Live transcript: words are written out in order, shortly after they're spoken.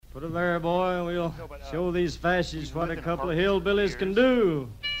Put it there, boy, and we'll No, but, show these fascists what a lived in couple of apartments for hillbillies years. can do.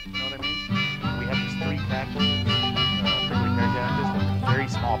 You know what I mean? We had these 3 cactuses, prickly pear cactus, in very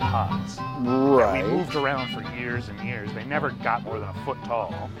small pots. Right. And we moved around for years and years. They never got more than a foot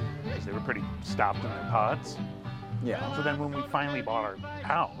tall because they were pretty stopped in their pots. Yeah. So then when we finally bought our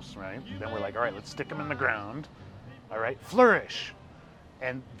house, right, then we're like, all right, let's stick them in the ground. All right, flourish.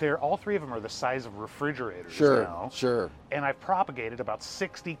 And all 3 of them are the size of refrigerators now. Sure. And I've propagated about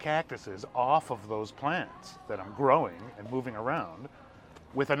 60 cactuses off of those plants that I'm growing and moving around,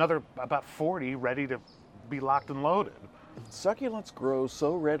 with another about 40 ready to be locked and loaded. Succulents grow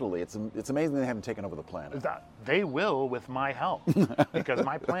so readily. It's amazing they haven't taken over the planet. They will with my help, because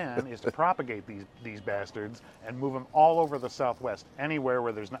my plan is to propagate these bastards and move them all over the Southwest, anywhere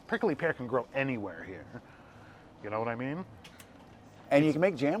where there's not. Prickly pear can grow anywhere here. You know what I mean? And you can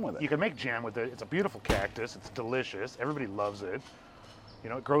make jam with it. You can make jam with it. It's a beautiful cactus. It's delicious. Everybody loves it. You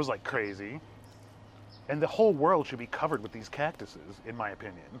know, it grows like crazy. And the whole world should be covered with these cactuses, in my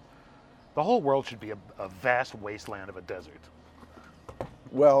opinion. The whole world should be a vast wasteland of a desert.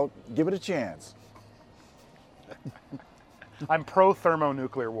 Well, give it a chance. I'm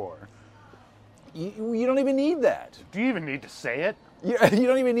pro-thermonuclear war. You don't even need that. Do you even need to say it? You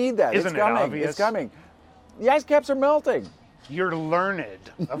don't even need that. Isn't It's it coming. obvious? It's coming. The ice caps are melting. You're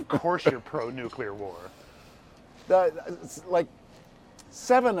learned. Of course you're pro-nuclear war. It's like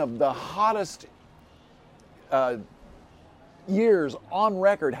 7 of the hottest years on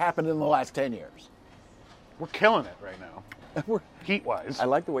record happened in the last 10 years. We're killing it right now, heat-wise. I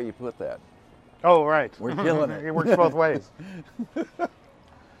like the way you put that. Oh, right. We're killing it. It works both ways.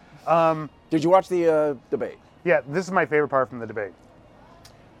 Did you watch the debate? Yeah, this is my favorite part from the debate.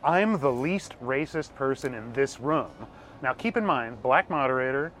 I'm the least racist person in this room. Now, keep in mind, black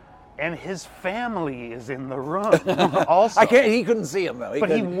moderator and his family is in the room also. He couldn't see him though. But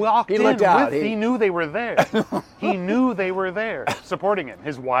he walked in looked out. he knew they were there. He knew they were there supporting him.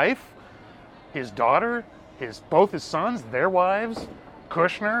 His wife, his daughter, both his sons, their wives,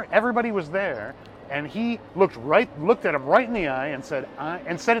 Kushner, everybody was there. And he looked at him right in the eye and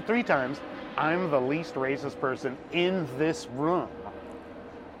said it 3 times, I'm the least racist person in this room.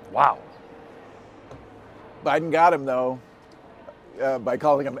 Wow. Biden got him though by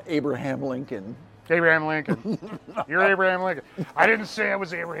calling him Abraham Lincoln. Abraham Lincoln. You're Abraham Lincoln. I didn't say I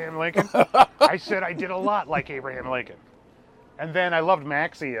was Abraham Lincoln. I said I did a lot like Abraham Lincoln. And then I loved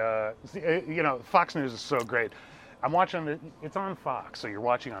Maxie. Fox News is so great. I'm watching it's on Fox, so you're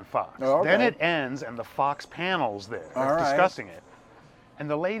watching on Fox. Oh, okay. Then it ends and the Fox panel's there discussing it. And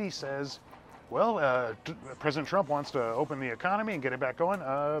the lady says, well, President Trump wants to open the economy and get it back going.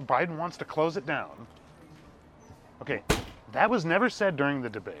 Biden wants to close it down. Okay, that was never said during the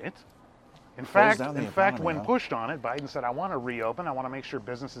debate. In fact, when pushed on it, Biden said, I want to reopen. I want to make sure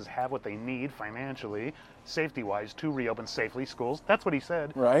businesses have what they need financially, safety-wise, to reopen safely schools. That's what he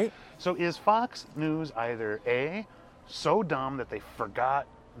said. Right. So is Fox News either A, so dumb that they forgot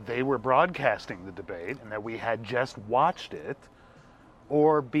they were broadcasting the debate and that we had just watched it,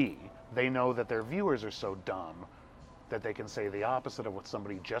 or B, they know that their viewers are so dumb that they can say the opposite of what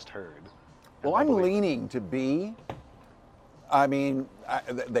somebody just heard? Well, I'm leaning to B. I mean,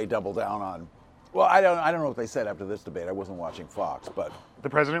 they double down on. Well, I don't know what they said after this debate. I wasn't watching Fox, but the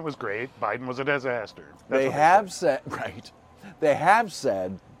president was great. Biden was a disaster. They have said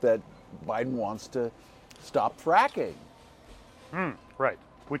that Biden wants to stop fracking. Right.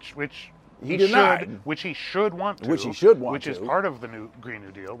 Which he denied. Which he should want to. Which is part of the new Green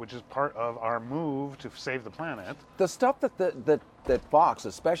New Deal. Which is part of our move to save the planet. The stuff that Fox,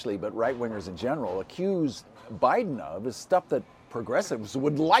 especially, but right wingers in general, accuse Biden of is stuff that progressives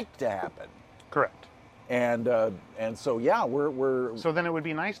would like to happen. Correct. And so yeah, we're. So then it would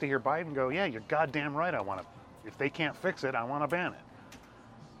be nice to hear Biden go, yeah, you're goddamn right. I want to. If they can't fix it, I want to ban it.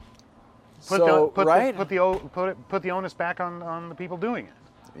 Put the onus back on the people doing it.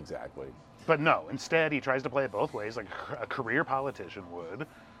 Exactly. But no, instead he tries to play it both ways, like a career politician would.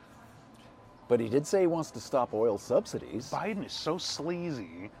 But he did say he wants to stop oil subsidies. Biden is so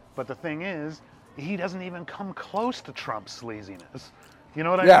sleazy, but the thing is, he doesn't even come close to Trump's sleaziness. You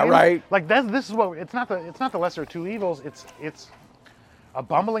know what I mean? Yeah, right. Like this is what it's not the lesser of two evils. It's a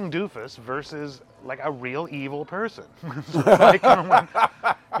bumbling doofus versus like a real evil person. Like,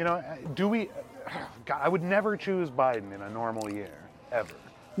 do we? God, I would never choose Biden in a normal year ever.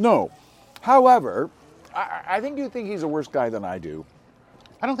 No. However, I think you think he's a worse guy than I do.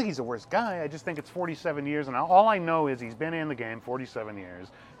 I don't think he's the worst guy. I just think it's 47 years, and all I know is he's been in the game 47 years,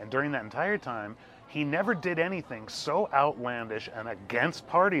 and during that entire time, he never did anything so outlandish and against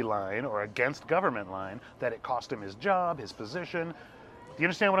party line or against government line that it cost him his job, his position. you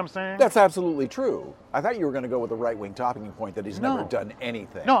understand what I'm saying? That's absolutely true. I thought you were going to go with the right-wing talking point that he's never No. done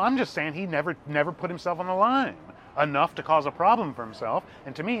anything. No, I'm just saying he never put himself on the line enough to cause a problem for himself.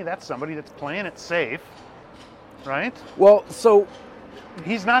 And to me, that's somebody that's playing it safe, right? Well, so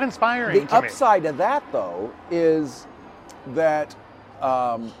He's not inspiring the to me. upside of that, though, is that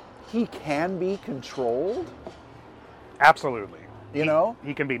he can be controlled. Absolutely. You know?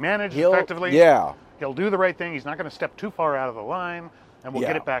 He can be managed He'll- effectively. Yeah. He'll do the right thing. He's not going to step too far out of the line, and we'll Yeah.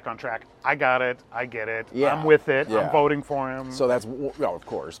 get it back on track. I got it. I get it. Yeah. I'm with it. Yeah. I'm voting for him. So that's, well, of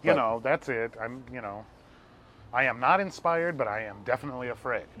course. you but- know, that's it. I am not inspired, but I am definitely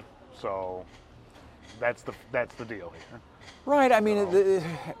afraid. So that's the deal here. Right. I mean,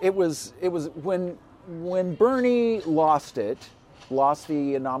 it was when Bernie lost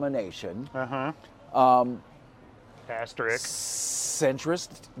the nomination. Asterisk.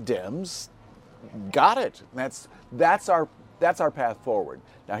 Centrist Dems got it. That's our path forward.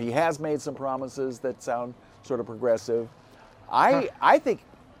 Now he has made some promises that sound sort of progressive. I think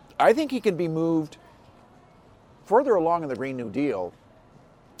he can be moved further along in the Green New Deal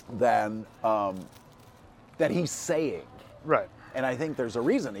than he's saying. Right. And I think there's a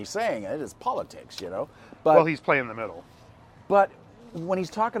reason he's saying it. It's politics, you know. But Well, he's playing the middle. but when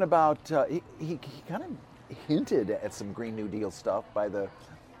he's talking about, he kind of hinted at some Green New Deal stuff by the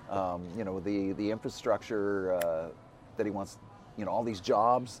infrastructure that he wants, all these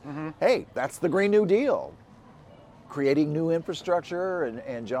jobs. Hey, that's the Green New Deal. Creating new infrastructure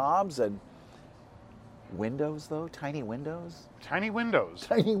and jobs and windows, though, tiny windows. Tiny windows.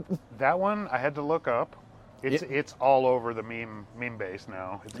 Tiny. That one I had to look up. It's all over the meme base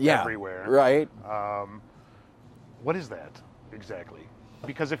now. It's everywhere. Right. What is that exactly?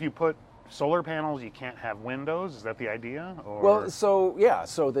 Because if you put solar panels, you can't have windows. Is that the idea? Or? Well, so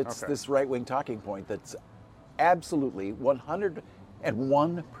that's Okay. this right-wing talking point that's absolutely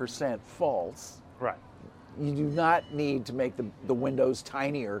 101% false. Right. You do not need to make the windows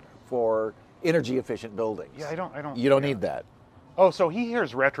tinier for energy-efficient buildings. Yeah, I don't. You don't need that. Oh, so he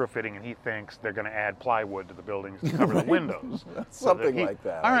hears retrofitting and he thinks they're going to add plywood to the buildings to cover the windows. Something like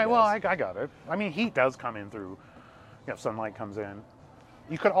that, All I right, well, I guess. got it. I mean, heat does come in through, sunlight comes in.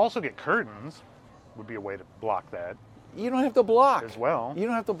 You could also get curtains, would be a way to block that. You don't have to block. As well. You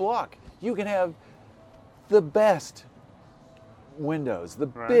don't have to block. You can have the best windows, the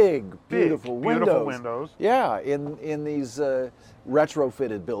Right. big, beautiful windows. Yeah, in these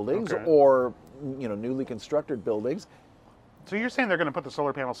retrofitted buildings Okay. or newly constructed buildings. So you're saying they're going to put the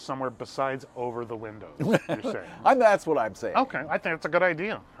solar panels somewhere besides over the windows, you're saying? That's what I'm saying. Okay, I think it's a good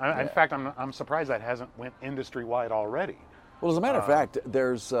idea. In fact, I'm surprised that hasn't went industry-wide already. Well, as a matter of fact,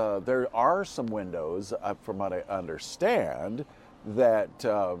 there are some windows, from what I understand, that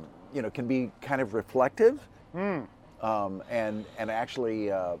can be kind of reflective, and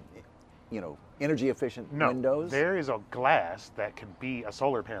actually energy efficient No, windows. there is a glass that can be a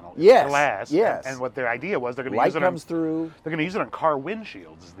solar panel. It's Yes, glass. yes. And what their idea was, they're going to Light use it comes on, through. They're going to use it on car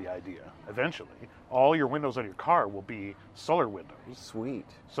windshields. Is the idea eventually? All your windows on your car will be solar windows. Sweet.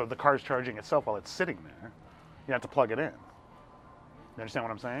 So the car's charging itself while it's sitting there. You have to plug it in. You understand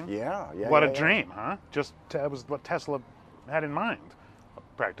what I'm saying? Yeah. What yeah, a yeah. dream, huh? That was what Tesla had in mind,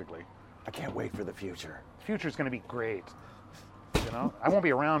 practically. I can't wait for the future. The future's going to be great. I won't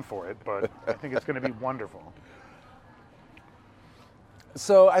be around for it, but I think it's going to be wonderful.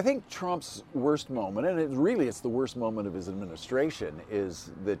 So I think Trump's worst moment, and it's the worst moment of his administration,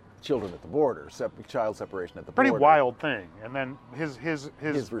 is the children at the border, child separation at the Pretty border. wild thing. And then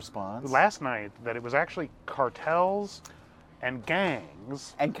his response last night that it was actually cartels and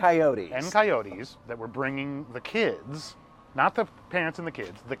gangs and coyotes that were bringing the kids, not the parents and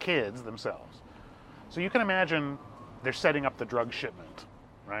the kids themselves. So you can imagine they're setting up the drug shipment,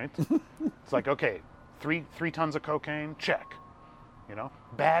 right? It's like, okay, three tons of cocaine, check.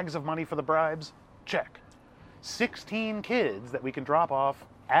 Bags of money for the bribes, check. 16 kids that we can drop off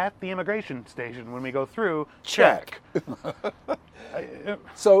at the immigration station when we go through, check.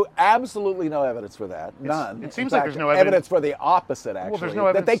 So absolutely no evidence for that. None. It seems In like fact, there's no evidence for the opposite, actually. there's no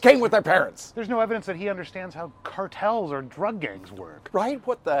that they evidence- came with their parents. There's no evidence that he understands how cartels or drug gangs work. Right?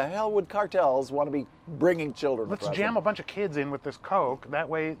 What the hell would cartels want to be bringing children Let's across jam them? a bunch of kids in with this coke. That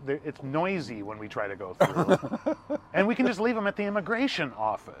way, it's noisy when we try to go through, and we can just leave them at the immigration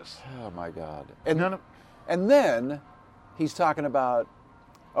office. Oh my God! None And then he's talking about,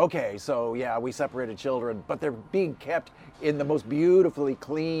 okay, so yeah, we separated children, but they're being kept in the most beautifully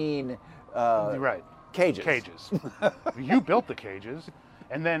clean Right. cages. Cages. You built the cages,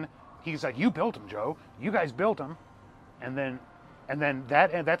 and then he's like, "You built them, Joe. You guys built them," and then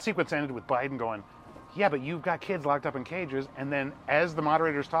that sequence ended with Biden going, yeah, but you've got kids locked up in cages, and then as the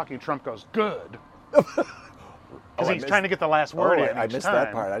moderator's talking, Trump goes, good. Because he's trying to get the last word in. I missed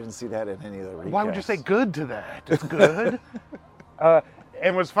that part. I didn't see that in any of the recasts. Why would you say good to that? It's good.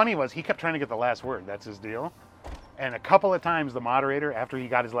 And what's funny was he kept trying to get the last word. That's his deal. And a couple of times the moderator, after he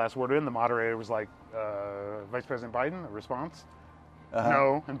got his last word in, the moderator was like, Vice President Biden, a response?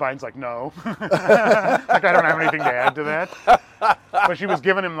 No. And Biden's like, no. Like, I don't have anything to add to that. But she was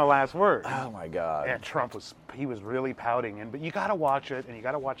giving him the last word. Oh, my God. And Trump was really pouting. But you got to watch it, and you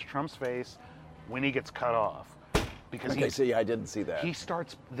got to watch Trump's face when he gets cut off. Because I didn't see that. He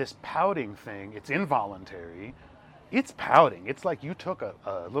starts this pouting thing. It's involuntary. It's pouting. It's like you took a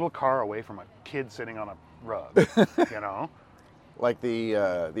little car away from a kid sitting on a rug, you know? Like the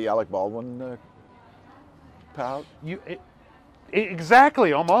Alec Baldwin pout?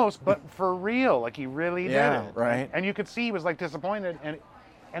 Exactly, almost, but for real. Like he really did it. Right. And you could see he was like disappointed,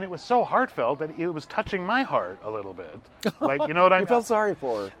 and it was so heartfelt that it was touching my heart a little bit. Like, you know what I mean? You felt sorry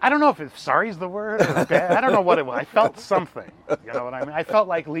for her. I don't know if sorry's the word or bad. I don't know what it was. I felt something. You know what I mean? I felt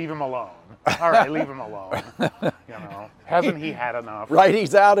like leave him alone. All right, leave him alone. You know, hasn't he had enough? Right,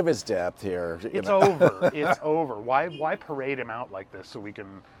 he's out of his depth here. It's over. It's over. Why parade him out like this so we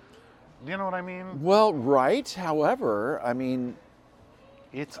can? You know what I mean? Well, right. However, I mean,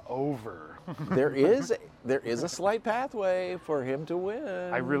 it's over. there is a slight pathway for him to win.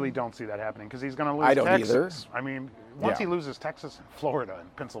 I really don't see that happening because he's going to lose I don't Texas. either. I mean, once he loses Texas and Florida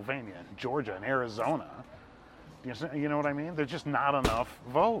and Pennsylvania and Georgia and Arizona, you know what I mean? There's just not enough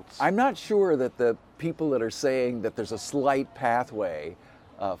votes. I'm not sure that the people that are saying that there's a slight pathway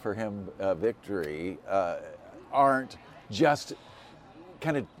for him victory aren't just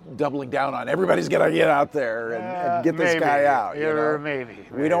kind of doubling down on everybody's got to get out there and get this guy out. You know? Maybe.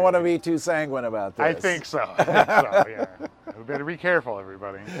 We don't want to be too sanguine about this. I think so. Yeah. We better be careful,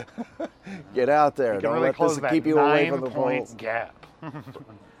 everybody. Get out there. You can don't really let close this that keep you away from the 9-point polls. gap.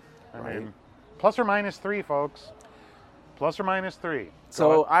 I mean, plus or minus 3, folks. Plus or minus 3.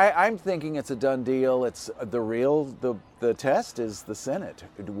 So I'm thinking it's a done deal. It's the test is the Senate.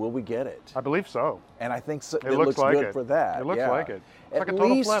 Will we get it? I believe so. And I think so, It looks like good it. for that. It looks like it. It's like a At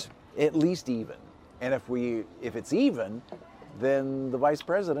total flip. least even. And if it's even, then the vice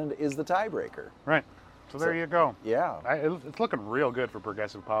president is the tiebreaker. Right. So there you go. Yeah. It's looking real good for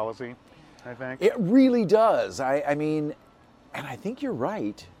progressive policy, I think. It really does. I mean, and I think you're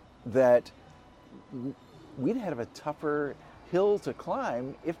right that we'd have a tougher hill to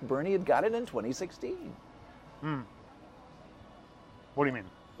climb if Bernie had got it in 2016. What do you mean?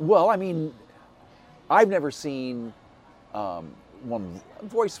 Well, I mean, I've never seen one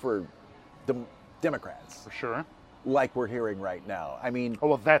voice for Democrats For sure. like we're hearing right now. I mean, Oh,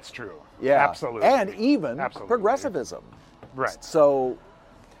 well, that's true. yeah, Absolutely. and even Absolutely. progressivism. Right. So,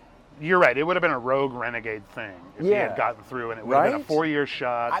 You're right. It would have been a rogue renegade thing if he Yeah. had gotten through, and it would have been a Right? 4-year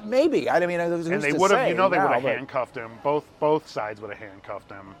shot. maybe. I mean, who's and they to would have, say they would now, have but- handcuffed him. Both sides would have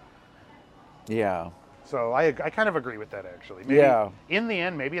handcuffed him. Yeah. So I kind of agree with that, actually. Maybe Yeah. In the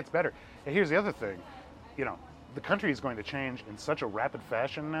end, maybe it's better. And here's the other thing. You know, the country is going to change in such a rapid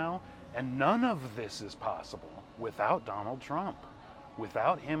fashion now, and none of this is possible without Donald Trump.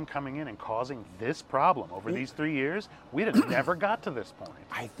 Without him coming in and causing this problem over these 3 years, we'd have never got to this point.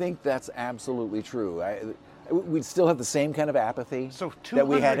 I think that's absolutely true. We'd still have the same kind of apathy So that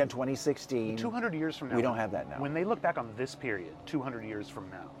we had 200 in 2016. 200 years from now. We don't have that now. When they look back on this period, 200 years from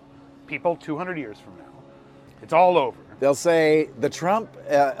now, people, 200 years from now, it's all over. They'll say the Trump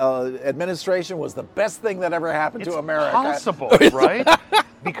administration was the best thing that ever happened It's to America. possible, right?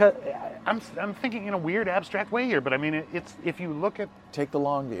 Because I'm thinking in a weird abstract way here, but I mean, it's if you look at Take the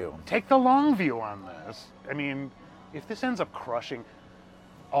long view. take the long view on this. I mean, if this ends up crushing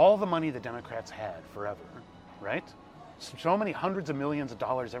all the money the Democrats had forever, right? So many hundreds of millions of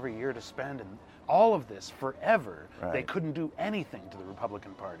dollars every year to spend, and all of this forever, they Right. couldn't do anything to the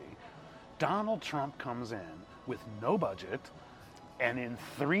Republican Party. Donald Trump comes in with no budget, and in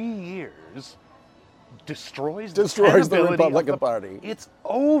 3 years destroys the Destroys the credibility of Republican Party. It's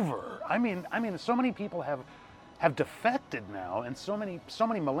over. I mean, so many people have defected now, and so many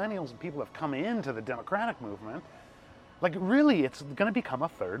millennials and people have come into the Democratic movement. Like, really, it's going to become a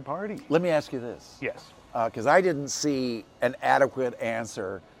third party. Let me ask you this. Yes. Because I didn't see an adequate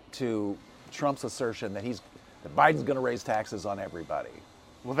answer to Trump's assertion that Biden's going to raise taxes on everybody.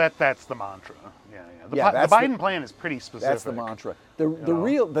 Well, that's the mantra. Yeah. The that's Biden plan is pretty specific. That's the mantra.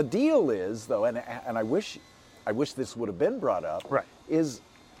 The deal is though, and I wish this would have been brought up. Right. Is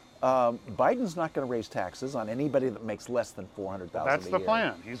Biden's not going to raise taxes on anybody that makes less than $400,000 That's a the year.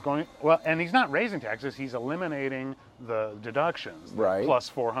 plan. He's going and he's not raising taxes. He's eliminating the deductions that Right. plus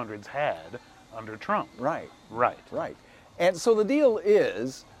 400s had under Trump. Right. Right. Right. And so the deal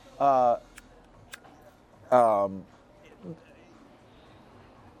is, you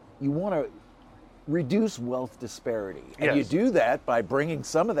want to reduce wealth disparity, and you Yes. do that by bringing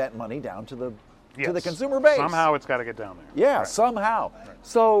some of that money down to the Yes. consumer base. Somehow it's got to get down there. Yeah, Right. somehow.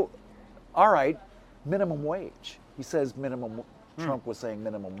 So, all right, minimum wage. He says minimum. Trump was saying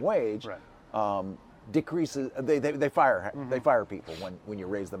minimum wage Right. decreases. They fire people when you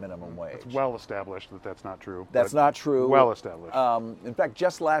raise the minimum wage. Well established that that's not true. That's but not true. Well established. In fact,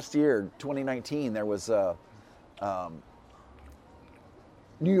 just last year, 2019, there was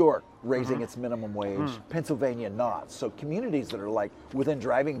New York raising its minimum wage, Pennsylvania not. So communities that are like within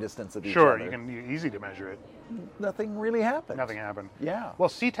driving distance of each Sure, other, easy to measure it. nothing really happened. Nothing happened. Yeah. Well,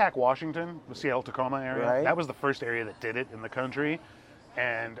 SeaTac, Washington, the Seattle-Tacoma area, Right. that was the first area that did it in the country.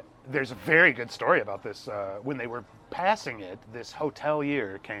 And there's a very good story about this. When they were passing it, this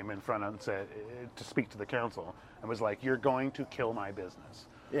hotelier came in front and said, to speak to the council, and was like, "You're going to kill my business.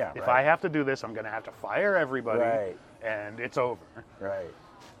 Yeah, If right. I have to do this, I'm going to have to fire everybody, Right. and it's over." Right.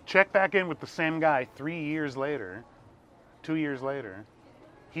 Check back in with the same guy 3 years later, 2 years later.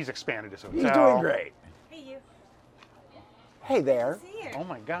 He's expanded his hotel. He's doing great. Hey, you. Hey there. See you. Oh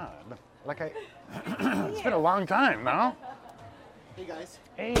my God! It's been a long time, no? Hey guys.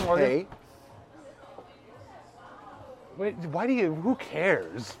 Hey, Morgan. Hey. Wait, why do you? Who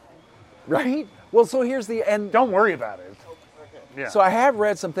cares? Right? Well, so here's the end. Don't worry about it. Yeah. So I have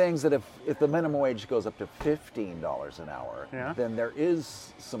read some things that if the minimum wage goes up to $15 an hour, Yeah. then there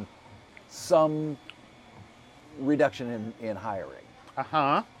is some reduction in hiring.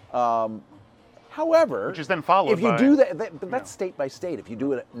 However, Which is then followed if you by- do that, but that's state by state. If you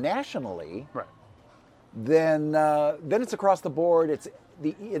do it nationally, Right. then it's across the board.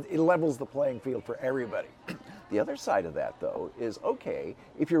 It levels the playing field for everybody. The other side of that, though, is okay.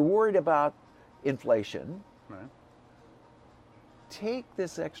 If you're worried about inflation, Right. take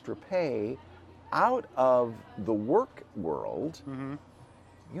this extra pay out of the work world.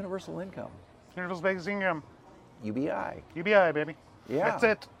 Universal income, Universal basic income, UBI. UBI, baby. Yeah. That's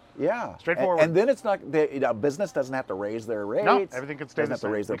it. Yeah, Straightforward. And then it's not business doesn't have to raise their rates. No, everything can stay doesn't the have to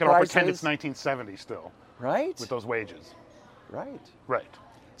same. raise their We can all pretend prices. it's 1970 still Right, with those wages. right. Right.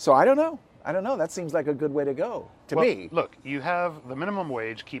 So I don't know. That seems like a good way to go to Well, me. Look, you have the minimum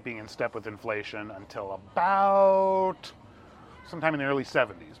wage keeping in step with inflation until about sometime in the early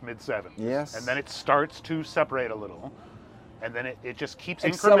 70s, mid 70s. Yes. And then it starts to separate a little. And then it just keeps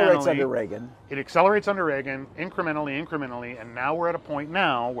Accelerates incrementally. under Reagan. It accelerates under Reagan, incrementally, and now we're at a point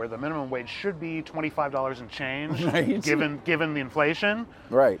now where the minimum wage should be $25 and change, Right. given the inflation,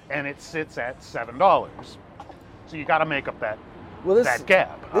 Right. and it sits at $7. So you got to make up that Well, this that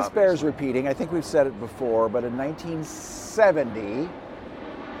gap. This bears obviously. repeating. I think we've said it before, but in 1970,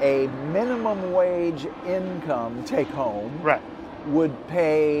 a minimum wage income take home Right. would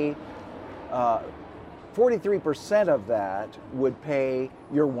pay 43% of that would pay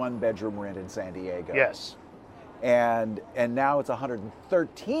your one-bedroom rent in San Diego. Yes. And now it's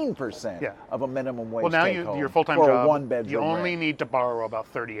 113% Yeah. of a minimum wage Well, now take home your full-time for job, a one-bedroom you only rent. need to borrow about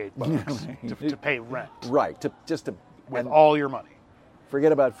 $38 to pay rent Right, to with and all your money.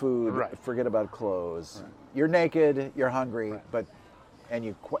 forget about food, Right. forget about clothes. You're naked, you're hungry, Right. and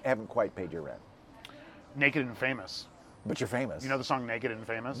you haven't quite paid your rent. Naked and Famous. But you're famous. You know the song Naked and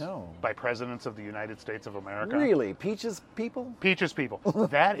Famous? No. By presidents of the United States of America. Really? Peaches people? Peaches People.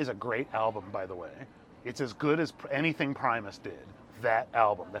 That is a great album, by the way. It's as good as anything Primus did. That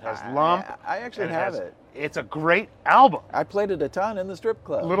album that has Lump. I actually and have it. It's a great album. I played it a ton in the strip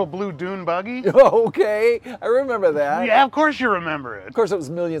club. Little Blue Dune Buggy. Okay, I remember that. Yeah, of course you remember it. Of course, it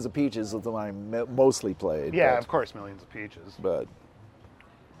was Millions of Peaches was the one I mostly played. Yeah, but, of course, Millions of Peaches. but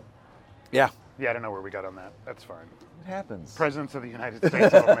yeah, Yeah, I don't know where we got on that. That's fine. it happens. Presidents of the United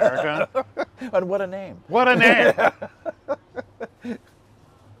States of America. And what a name! What a name!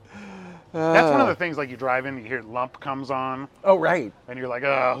 That's one of the things, like you drive in, you hear Lump comes on, Oh, right. and you're like,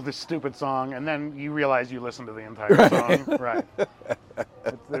 oh, this stupid song, and then you realize you listen to the entire song. Right.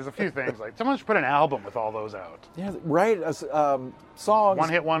 There's a few things, like, someone should put an album with all those out. Yeah, right. Songs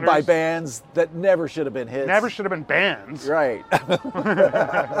One-hit wonders. by bands that never should have been hits. Never should have been bands. Right.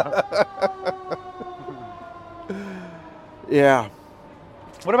 Yeah.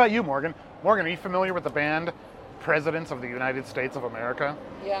 What about you, Morgan? Morgan, are you familiar with the band Presidents of the United States of America?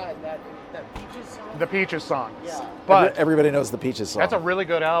 Yeah, that Peaches song. The Peaches song. Yeah. But Everybody knows the Peaches song. that's a really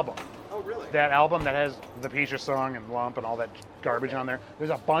good album. Oh, really? That album that has the Peaches song and Lump and all that garbage on there. There's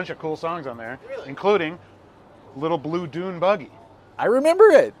a bunch of cool songs on there, Really? including Little Blue Dune Buggy, I remember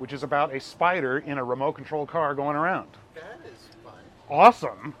it. which is about a spider in a remote control car going around. That is fun.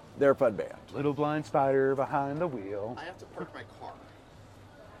 Awesome. They're a fun band. Little blind spider behind the wheel. I have to park my car.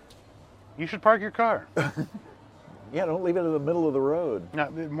 You should park your car. Yeah, don't leave it in the middle of the road. Now,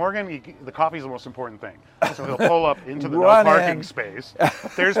 Morgan, the coffee's the most important thing. So he'll pull up into the no Run parking in. space.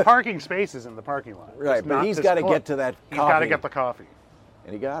 There's parking spaces in the parking lot. Right, Just but not he's this got to close. get to that He's got to coffee. get the coffee.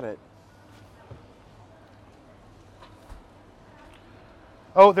 And he got it.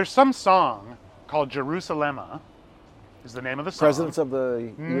 Oh, there's some song called Jerusalema, is the name of the song. Presidents of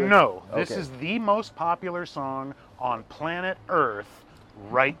the... No, this Okay. is the most popular song on planet Earth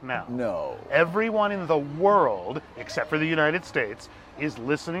right now. No. Everyone in the world, except for the United States, is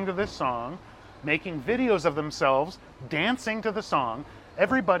listening to this song, making videos of themselves dancing to the song.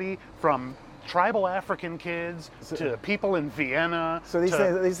 Everybody from tribal African kids to people in Vienna. So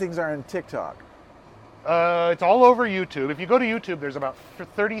these things are on TikTok. It's all over YouTube. If you go to YouTube, there's about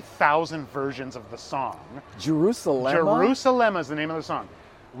 30,000 versions of the song. Jerusalem. Jerusalem is the name of the song.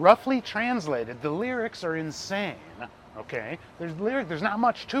 Roughly translated, the lyrics are insane. Okay, there's not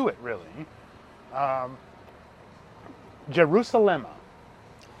much to it really. Jerusalem,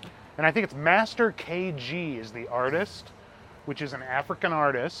 and I think it's Master KG is the artist, which is an African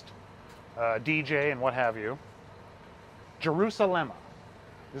artist, DJ, and what have you. Jerusalem.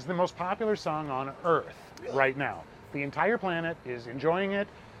 This is the most popular song on Earth right now. The entire planet is enjoying it,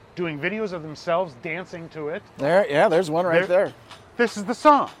 doing videos of themselves dancing to it. There's one right there. This is the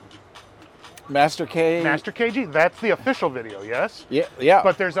song. Master K. Master KG. That's the official video, yes? Yeah.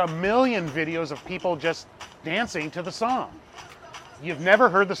 But there's a million videos of people just dancing to the song. You've never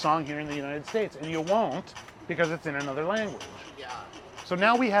heard the song here in the United States, and you won't because it's in another language. Yeah. So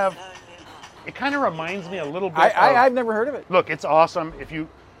now we have, it kind of reminds me a little bit I've never heard of it. Look, it's awesome.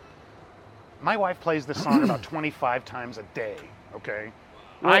 My wife plays this song about 25 times a day, okay?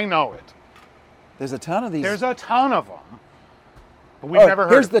 I know it. There's a ton of these. There's a ton of them. But we've never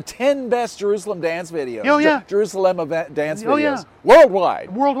heard Here's of the 10 best Jerusalem dance videos. Oh, yeah. Jerusalem dance videos. Oh, yeah.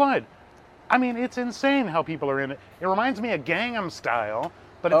 Worldwide. worldwide. I mean, it's insane how people are in it. It reminds me of Gangnam Style,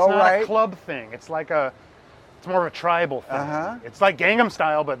 but it's Oh, not right. a club thing. It's like it's more of a tribal thing. Uh-huh. It's like Gangnam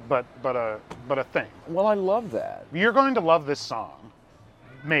Style, but a thing. Well, I love that. You're going to love this song,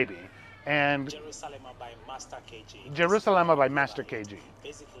 maybe. And Jerusalem by Master KG. Jerusalem by Master KG.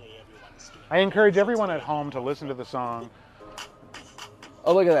 Basically, everyone is doing I encourage everyone at home to listen to the song.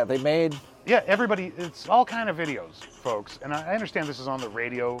 Oh, look at that. They made... Yeah, everybody, it's all kind of videos, folks. And I understand this is on the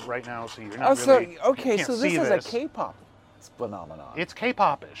radio right now, so you're not really, you can't so see this is this. a K-pop phenomenon. It's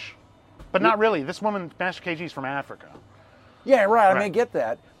K-pop-ish, but not really. This woman, Master KG, is from Africa. Yeah, right. I Right. may get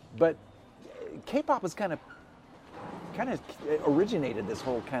that, but K-pop is kind of originated this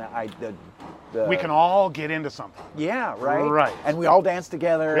whole kind of the We can all get into something. yeah, right, Right. and we all dance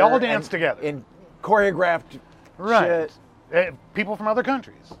together. We all dance together. in choreographed Right. shit. People from other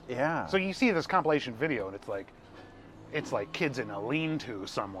countries. Yeah. So you see this compilation video, and it's like kids in a lean-to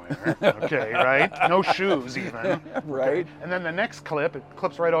somewhere. Okay, right? No shoes even. Right. And then the next clip, it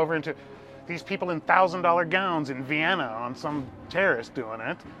clips right over into these people in $1,000 gowns in Vienna on some terrace doing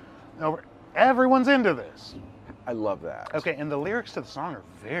it. Everyone's into this. I love that. Okay, and the lyrics to the song are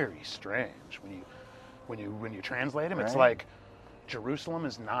very strange when you translate them. It's Right. like, Jerusalem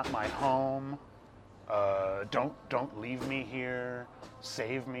is not my home. Don't leave me here.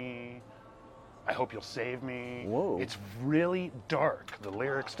 Save me. I hope you'll save me. Whoa. It's really dark. The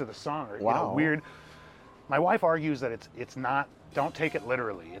lyrics to the song are Wow. weird. My wife argues that it's not. Don't take it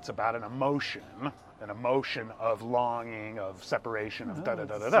literally. It's about an emotion of longing, of separation, of da da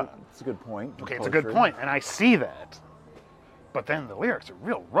da da da. It's a good point. Okay, it's a good point, and I see that. But then the lyrics are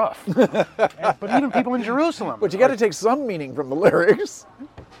real rough. But even people in Jerusalem. But you got to take some meaning from the lyrics.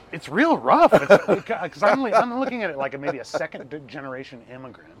 It's real rough. Because I'm looking at it like maybe a second generation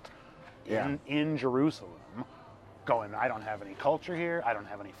immigrant in Jerusalem going, I don't have any culture here. I don't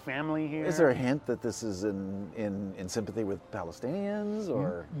have any family here. Is there a hint that this is in sympathy with Palestinians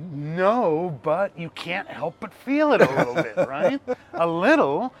or? No, but you can't help but feel it a little bit, right? A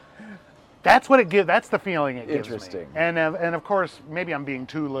little. That's what it gives. That's the feeling it gives me. Interesting. And of course, maybe I'm being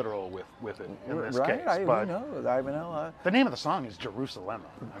too literal with it in this Right? case. But I know. the name of the song is Jerusalem.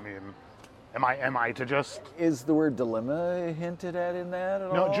 I mean, am I to just? Is the word dilemma hinted at in that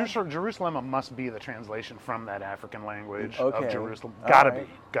at No, all? Jerusalem must be the translation from that African language Okay. of Jerusalem. All Gotta right.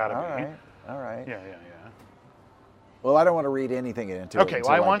 be. Gotta All be. right. All right. Yeah. Well, I don't want to read anything into it. Okay,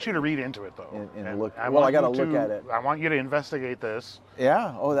 well, until I want you to read into it, though. and look- I well, I want gotta you look at it. I want you to investigate this.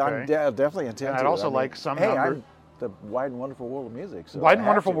 Yeah. Oh, I'm Okay. definitely intent. And I'd to it. also I mean, like some hey, number- I'm the wide and wonderful world of music. So Wide I and have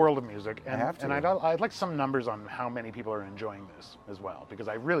wonderful to. world of music, and have to. I'd like some numbers on how many people are enjoying this as well, because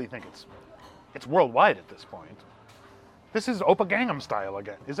I really think it's worldwide at this point. This is Opa Gangnam Style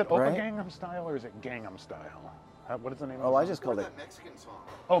again. Is it Opa Right. Gangnam Style or is it Gangnam Style? What is the name of Oh, the I song? just Or called it. that Mexican song.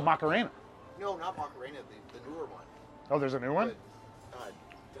 Oh, Macarena. No, not Macarena, the newer one. Oh, there's a new one? But,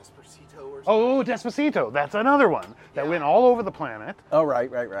 Despacito or something. Oh, Despacito. That's another one that went all over the planet. Oh,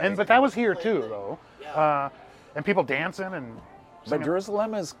 right. But that was here too, though. And people dancing and But singing.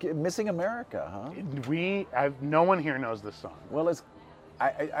 Jerusalem is missing America, huh? No one here knows this song. Well,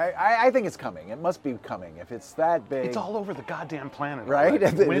 I think it's coming. It must be coming. If it's that big. It's all over the goddamn planet. Right? already.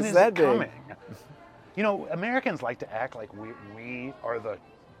 If When it's is that it big. coming? You know, Americans like to act like we are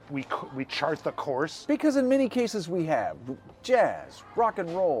we chart the course. Because in many cases we have jazz, rock and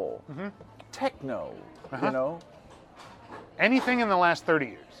roll, techno, you know, Anything in the last 30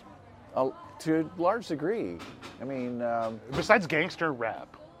 years, to a large degree. I mean, besides gangster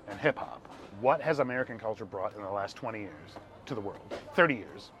rap and hip hop, what has American culture brought in the last 20 years to the world? 30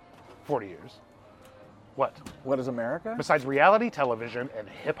 years, 40 years. What? what is America? Besides reality television and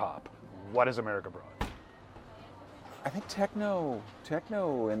hip hop, what has America brought? I think techno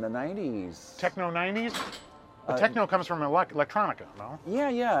in the 90s. Techno 90s? But techno comes from electronica, no?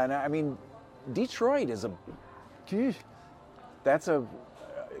 Yeah, and I mean, Detroit is that's a,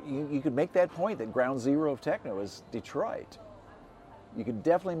 you could make that point that ground zero of techno is Detroit. You could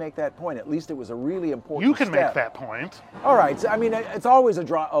definitely make that point. At least it was a really important You can step. make that point. All right. So, I mean, it's always a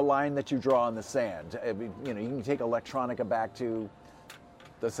line that you draw in the sand. I mean, you know, you can take electronica back to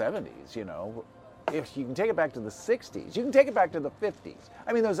the 70s, you know. If you can take it back to the 60s, you can take it back to the 50s.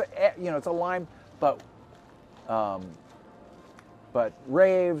 I mean, it's a line, but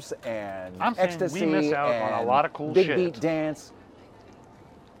raves and I'm saying ecstasy we miss out and on a lot of cool big shit. beat dance.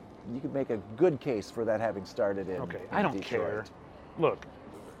 You could make a good case for that having started in Okay, in I don't Detroit. care. Look,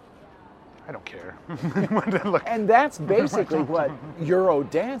 I don't care. Look, And that's basically what Euro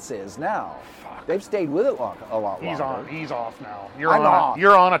dance is now. They've stayed with it a lot longer. he's off now. I'm off.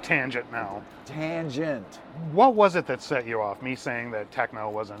 You're on a tangent now. Tangent. What was it that set you off? Me saying that techno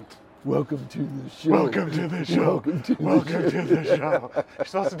wasn't. Welcome to the show. Welcome to the show. Welcome to Welcome to the show. You're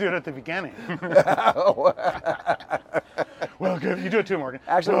supposed to do it at the beginning. Welcome. You do it too, Morgan.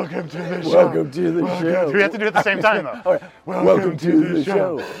 Actually, welcome to the show. Welcome to the show. We have to do it at the same time, though. All right. Welcome to the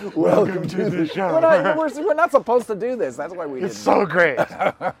show. Welcome to the show. We're not supposed to do this. That's why we It's didn't. so great.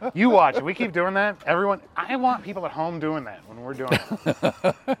 You watch it. We keep doing that. Everyone, I want people at home doing that when we're doing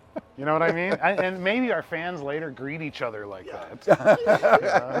it. You know what I mean? And maybe our fans later greet each other like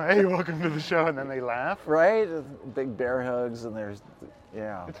that. Hey, welcome to the show, and then they laugh. Right? Big bear hugs, and there's,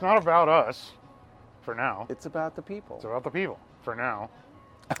 yeah. It's not about us, for now. It's about the people. It's about the people, for now.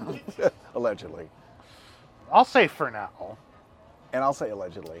 Allegedly. I'll say for now, And I'll say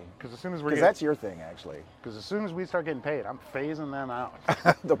allegedly. because as soon as Because that's your thing, actually. because as soon as we start getting paid, I'm phasing them out.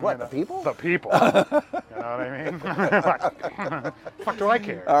 The what? The people? The people. You know what I mean? Fuck do I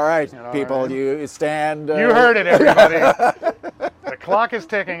care? All right, You know what people, I mean? you stand. You heard it, everybody. The clock is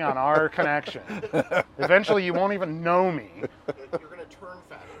ticking on our connection. Eventually, you won't even know me. You're going to turn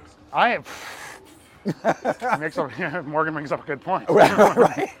fabulous. I am. Morgan brings up a good point.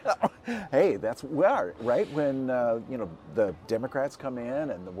 Right. Hey, that's right when the Democrats come in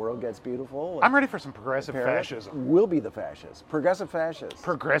and the world gets beautiful. I'm ready for some progressive fascism. We'll be the fascists, progressive fascists.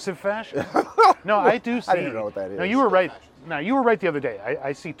 Progressive fascism? No, I do see. I don't know what that No, is. you were right. Now, you were right the other day.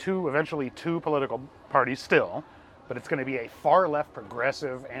 I see eventually two political parties still, but it's going to be a far left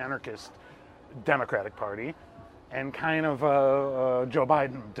progressive anarchist Democratic Party and kind of a Joe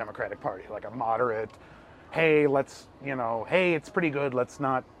Biden Democratic Party, like a moderate, hey, hey, it's pretty good, let's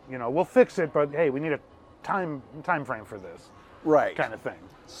not, we'll fix it, but hey, we need a time frame for this. Right. Kind of thing.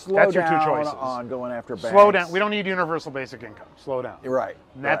 Slow That's your down two choices. on going after banks. Slow down. We don't need universal basic income. Slow down. Right.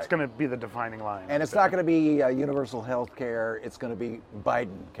 And that's right. going to be the defining line. And it's not going to be universal health care. It's going to be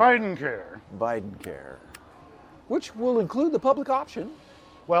Biden care. Biden care. Biden care. Which will include the public option.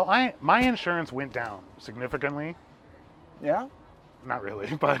 Well, my insurance went down significantly. Yeah? Not really,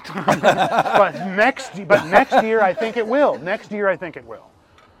 but but next year I think it will. Next year I think it will.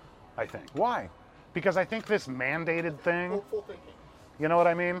 I think. Why? Because I think this mandated thing, Hopeful thinking. you know what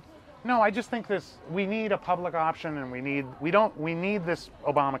I mean? No, I just think we need a public option, and we need this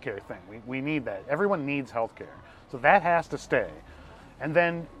Obamacare thing. We need that. Everyone needs health care. So that has to stay. And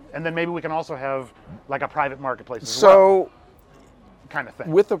then maybe we can also have like a private marketplace as well, So, kind of thing.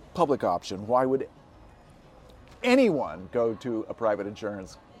 with the public option, why would anyone go to a private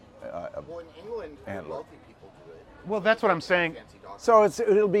insurance? Well, in England, the And- wealthy people do it. Well, that's what I'm saying. Fancy doctors. So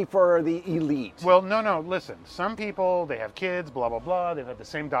it'll be for the elite. Well, no. Listen, some people, they have kids, blah, blah, blah. They've had the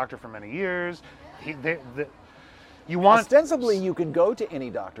same doctor for many years. You want Ostensibly, you can go to any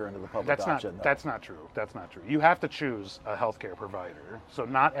doctor under the public That's option. not. That's not true. That's not true. You have to choose a healthcare provider. So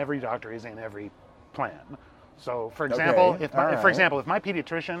not every doctor is in every plan. So, for example, Okay, if all my, right. for example, if my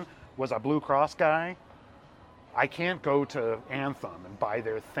pediatrician was a Blue Cross guy, I can't go to Anthem and buy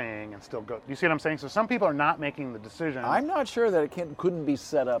their thing and still go. You see what I'm saying? So some people are not making the decision. I'm not sure that it couldn't be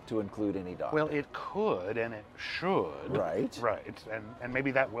set up to include any doctor. Well, it could and it should. Right. Right. And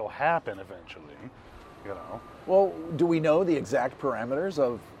maybe that will happen eventually. You know. Well, do we know the exact parameters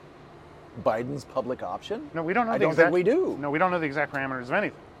of Biden's public option? No, we don't know. I the don't exact, think we do. No, we don't know the exact parameters of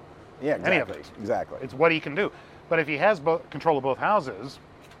anything. Yeah, exactly. Any of it. Exactly. It's what he can do. But if he has control of both houses,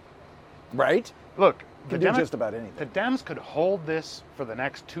 right. look, Can do just about anything. The Dems could hold this for the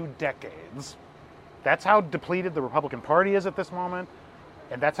next 2 decades. That's how depleted the Republican Party is at this moment,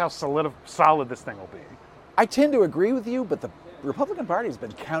 and that's how solid this thing will be. I tend to agree with you, but the Republican Party has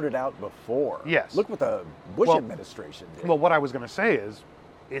been counted out before. Yes. Look what the Bush Well- administration did. Well, what I was going to say is,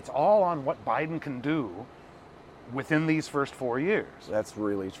 it's all on what Biden can do within these first 4 years. That's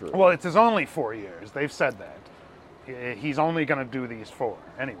really true. Well, it's his only 4 years. They've said that. He's only going to do these 4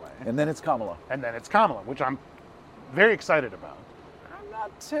 anyway. and then it's Kamala. And then it's Kamala, which I'm very excited about. I'm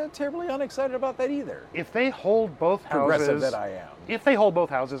not terribly unexcited about that either. If they hold both houses, Progressive that I am. If they hold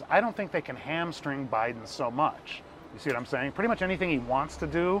both houses, I don't think they can hamstring Biden so much. You see what I'm saying? Pretty much anything he wants to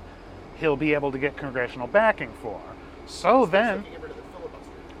do, he'll be able to get congressional backing for. So then, Get rid of the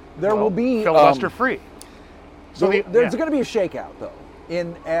filibuster. There will be filibuster free. So there's going to be a shakeout, though,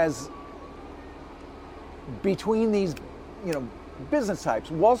 between these, business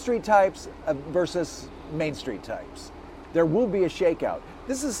types, Wall Street types versus Main Street types. There will be a shakeout.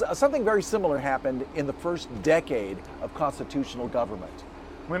 This is something very similar happened in the first decade of constitutional government.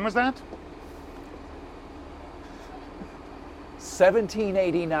 When was that?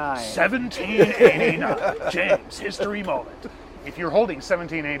 1789. 1789. James, history moment. If you're holding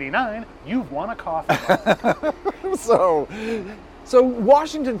 1789, you've won a coffee mug. So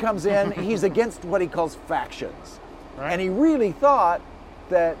Washington comes in, he's against what he calls factions. Right. And he really thought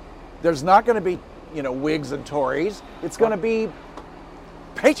that there's not going to be, Whigs and Tories. It's going to be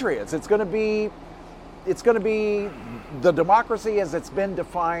patriots. It's going to be the democracy as it's been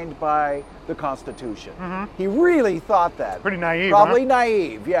defined by the Constitution. Mm-hmm. He really thought that. Pretty naive, Probably huh?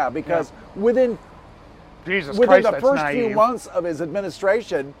 naive, yeah, because within Jesus within Christ, the that's first naive. few months of his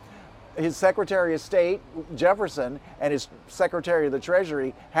administration, his Secretary of State, Jefferson, and his Secretary of the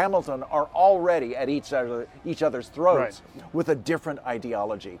Treasury, Hamilton, are already at each other's throats with a different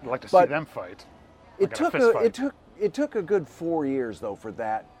ideology. I'd like to But see them fight. It Like in a took fist fight. it took a good 4 years though for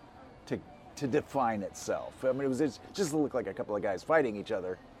that to define itself. I mean, it just looked like a couple of guys fighting each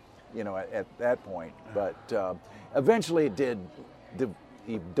other, at that point. But eventually, it did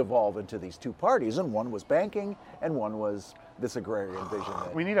devolve into these two parties, and one was banking, and one was this agrarian vision.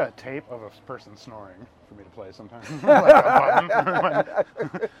 We need a tape of a person snoring for me to play sometime. Like a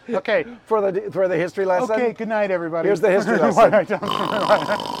button. Okay. For the history lesson. Okay, good night, everybody. Here's the history lesson.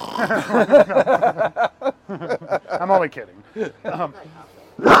 I'm only kidding.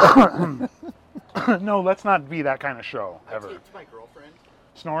 No, let's not be that kind of show, ever. To my girlfriend.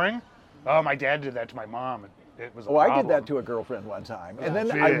 Snoring? Oh, my dad did that to my mom. It was a Oh, I did problem. that to a girlfriend one time, and then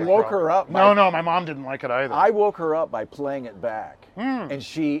Big I woke problem. her up. No, my mom didn't like it either. I woke her up by playing it back, Hmm. and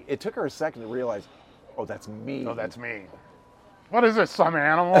it took her a second to realize, oh, that's me. Oh, that's me. What is this, some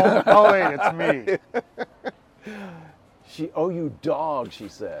animal? Oh, wait, it's me. Oh, you dog, she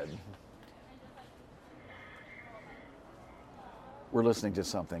said. We're listening to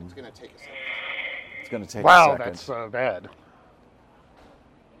something. It's gonna take a second. It's going to take a Wow, second. that's bad.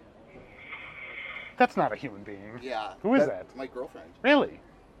 That's not a human being. Yeah. Who is that? My girlfriend. Really?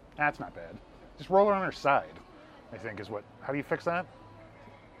 That's not bad. Just roll her on her side, I think is what. How do you fix that?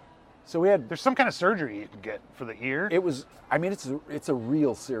 So we had. There's some kind of surgery you can get for the ear. It was. I mean, it's a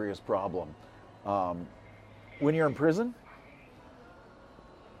real serious problem. When you're in prison,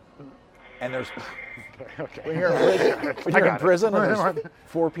 and there's Okay. when you're in prison and there's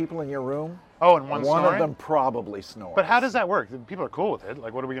 4 people in your room. Oh, and one of snoring? them probably snores. But how does that work? People are cool with it.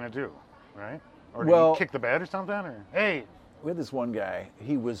 Like, what are we gonna do, right? Or do Well- you kick the bed or something? Or hey, We had this one guy.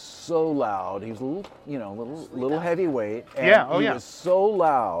 He was so loud. He was a little heavyweight. And Yeah, oh, he yeah. was so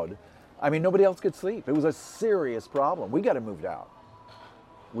loud. I mean, nobody else could sleep. It was a serious problem. We got him moved out.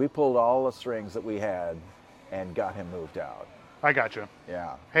 We pulled all the strings that we had and got him moved out. I got you.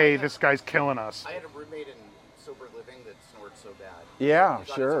 Yeah. Hey, this guy's killing us. I had a roommate in sober living that snored so bad. Yeah, He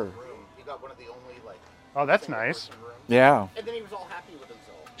got sure. His own room. He got one of the only Oh, that's single nice. person rooms. Yeah. And then he was all happy with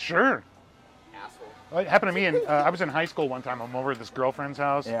himself. Sure. Asshole. It happened to me, and I was in high school one time. I'm over at this girlfriend's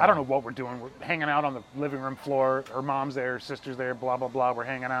house. Yeah. I don't know what we're doing. We're hanging out on the living room floor. Her mom's there, her sister's there, blah, blah, blah. We're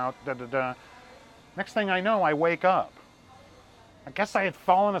hanging out, da-da-da. Next thing I know, I wake up. I guess I had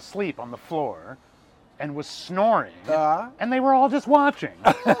fallen asleep on the floor and was snoring, and they were all just watching.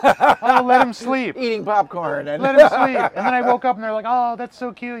 Oh, let him sleep. Eating popcorn and Let him sleep. And then I woke up, and they're like, oh, that's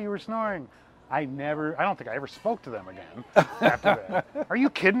so cute, you were snoring. I don't think I ever spoke to them again after that. Are you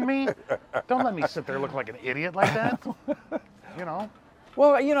kidding me? Don't let me sit there look like an idiot like that. You know?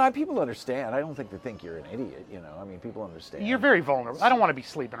 Well, you know, people understand. I don't think they think you're an idiot, you know. I mean, people understand. You're very vulnerable. I don't want to be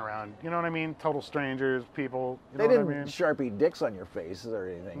sleeping around. You know what I mean? Total strangers, people. You know They didn't what I mean? Sharpie dicks on your faces or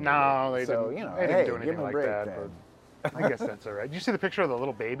anything. No, they so, didn't. You know, They didn't hey, do give anything 'em a like break, that. man. But I guess that's all right. Did you see the picture of the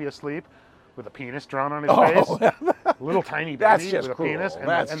little baby asleep with a penis drawn on his face? Little tiny baby That's just with a cruel. penis, and,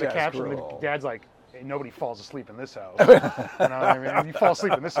 That's and the just caption, cruel. the dad's like, hey, nobody falls asleep in this house. You know what I mean? If you fall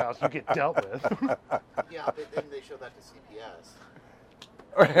asleep in this house, you get dealt with. Yeah, but then they show that to CPS.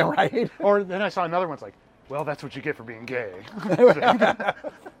 Right? Or then I saw another one's like, well, that's what you get for being gay.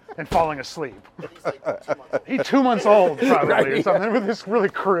 And falling asleep. But he's like 2 months old. He's 2 months old, probably, Right, or something, with this really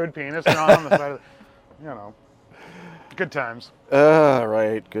crude penis drawn on the side of the, you know. Good times.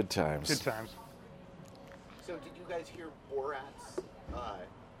 Right. Good times. Good times. So did you guys hear Borat's?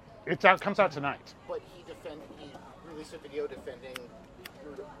 It's out. Comes out tonight. But he released a video defending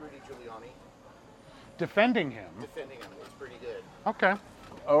Rudy Giuliani. Defending him. Defending him. It's pretty good. Okay.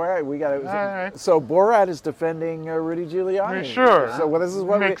 All right, we got it. All right. So Borat is defending Rudy Giuliani. Sure. So this is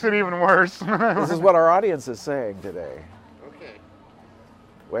what Makes it even worse. this is what our audience is saying today. Okay.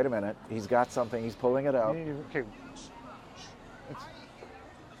 Wait a minute. He's got something. He's pulling it out. Okay.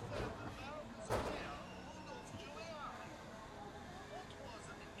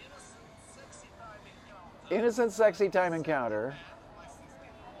 Innocent, sexy time encounter.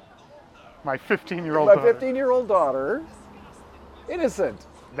 My 15-year-old My daughter. 15-year-old daughter. Innocent.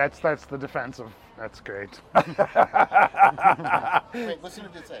 That's the defense of. That's great. Wait, listen to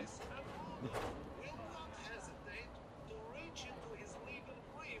this thing.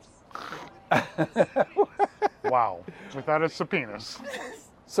 Wow. Without a subpoenas.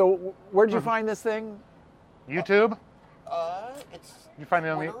 So where'd you find this thing? YouTube? It's You find it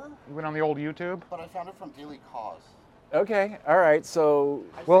on Twitter, you went on the old YouTube? but I found it from Daily Cause. Okay. All right. So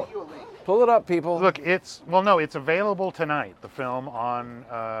I Well- sent you a link. pull it up, people. Look, it's available tonight. The film on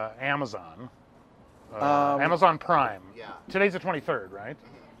Amazon, Amazon Prime. Yeah. Today's the 23rd, right?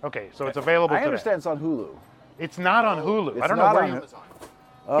 Okay, so it's available. I today. understand it's on Hulu. It's not on Hulu. It's I don't know not where on you. Amazon.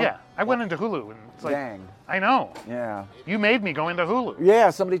 Oh, Yeah, I went into Hulu and it's like, dang. I know. Yeah. You made me go into Hulu. Yeah.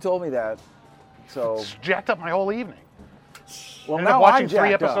 Somebody told me that. So It's jacked up my whole evening. well, Ended up now watching I'm 3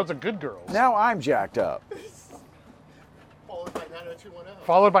 jacked episodes up. of Good Girls, Now I'm jacked up. Followed by 90210.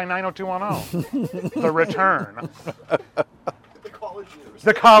 followed by 90210, The Return, The college years.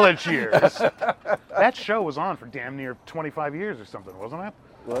 The College Years. That show was on for damn near 25 years or something, wasn't it?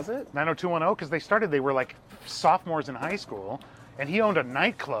 Was it? 90210, because they were like sophomores in high school, and he owned a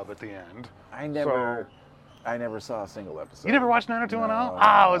nightclub at the end. I never saw a single episode. You never watched 90210? No,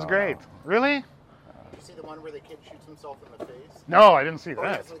 Ah, it was no, great. Really? You see the one where the kid shoots himself in the face? No, I didn't see Oh,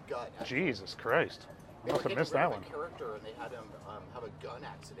 that. that's a gun. Jesus Christ. I They must were have missed getting that rid one. of a character and they had him have a gun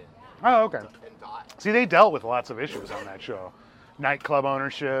accident Oh, okay. and die. See, they dealt with lots of issues on that show. Nightclub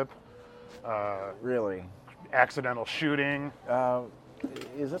ownership, Really? accidental shooting.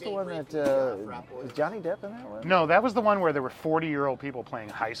 Is that the Date one raping, that frat boys. is Johnny Depp in that one? No, that was the one where there were 40-year-old people playing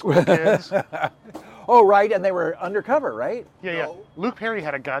high school kids. Oh, right, and they were undercover, right? Yeah. No. Luke Perry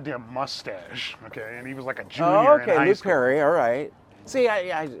had a goddamn mustache, okay, and he was like a junior Oh, in okay, high Luke school. Perry. All right. See,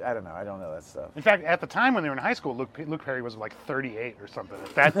 I don't know. I don't know that stuff. In fact, at the time when they were in high school, Luke Perry was like 38 or something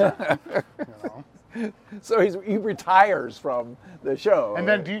at that time. You know? So he retires from the show. And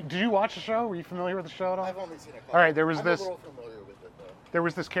then, did you watch the show? Were you familiar with the show at all? I've only seen a couple. All right, there was I'm this- a little familiar with it though. There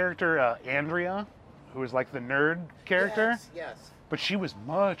was this character, Andrea, who was like the nerd character, Yes. but she was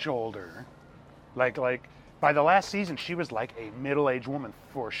much older. Like by the last season, she was like a middle-aged woman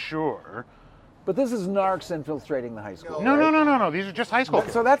for sure. But this is narcs infiltrating the high school. No, right? no. These are just high school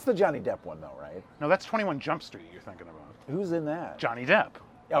kids. So that's the Johnny Depp one, though, right? No, that's 21 Jump Street you're thinking about. Who's in that? Johnny Depp.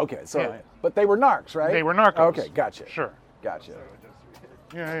 Okay, so Yeah. but they were narcs, right? They were narcos. Okay, gotcha. Sure. Gotcha.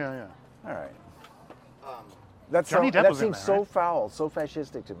 Yeah. All right. Um, Johnny Depp that was in seems there, so right? foul, so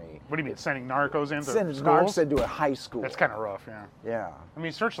fascistic to me. What do you mean, sending narcos into Send schools? narcs into a high school. That's kind of rough, yeah. Yeah. I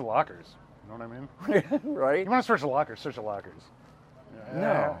mean, search the lockers. You know what I mean? Right? You want to search the lockers? Search the lockers.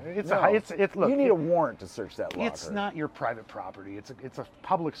 No. It's no. look. You need a warrant to search that locker. It's not your private property. It's a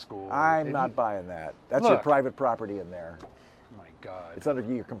public school. I'm not buying that. That's your Look. private property in there. My God. It's under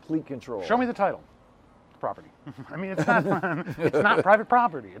your complete control. Show me the title. property. I mean, it's not it's not private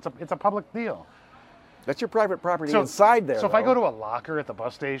property. It's a public deal. That's your private property inside there. So if I go to a locker at the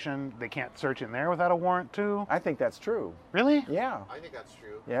bus station, they can't search in there without a warrant too? I think that's true. Really? Yeah. I think that's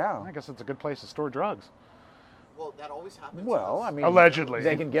true. Yeah. I guess it's a good place to store drugs. Well, that always happens. Well, I mean, allegedly.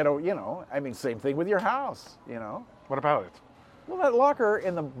 they can get a, you know, I mean, same thing with your house, you know. What about it? Well, that locker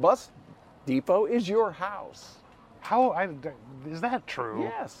in the bus depot is your house. Is that true?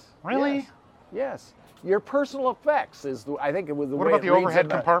 Yes. Really? Yes. Yes. Your personal effects is, I think, it was the What way about it the reads overhead in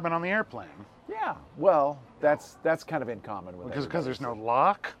the- compartment on the airplane? Yeah. Well, that's kind of in common with Because there's no everybody.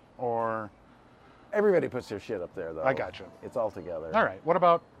 lock, or Everybody puts their shit up there, though. I gotcha. It's all together. all right. What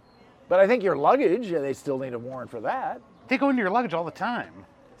about But I think your luggage, they still need a warrant for that. they go into your luggage all the time?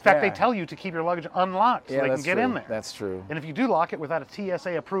 In fact, they Yeah. tell you to keep your luggage unlocked so they can that's get true. in there. That's true. And if you do lock it without a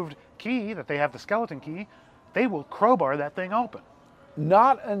TSA approved key, that they have the skeleton key, they will crowbar that thing open.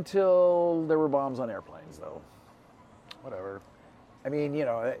 Not until there were bombs on airplanes, though. Whatever. I mean, you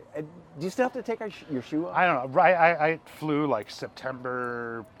know, do you still have to take your shoe off I don't know. I flew like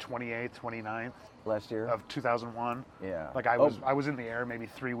September 28th, 29th last year? of 2001. Yeah. Like I was in the air maybe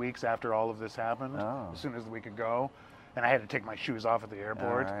 3 weeks after all of this happened, Oh. as soon as we could go. And I had to take my shoes off at the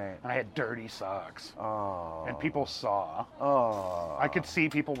airport. Right. And I had dirty socks. Oh. And people saw. Oh. I could see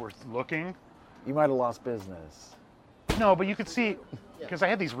people were looking. You might have lost business. No, but you could see, because I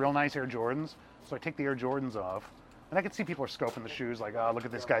had these real nice Air Jordans. So I take the Air Jordans off. And I could see people are scoping the shoes like, oh, look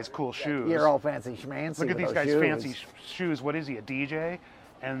at this guy's cool shoes. You're all fancy schmancy. Look at with these those guys' shoes. fancy shoes. What is he, a DJ?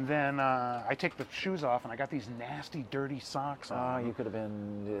 And then I take the shoes off, and I got these nasty, dirty socks Oh, on. you could have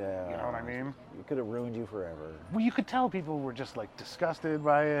been. Yeah. You know what I mean? It could have ruined you forever. Well, you could tell people were just like disgusted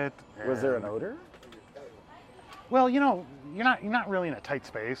by it. Was there an and- odor? Well, you know, you're not really in a tight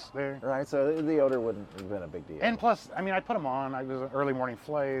space there. Right. So the odor wouldn't have been a big deal. And plus, I mean, I put them on. I was an early morning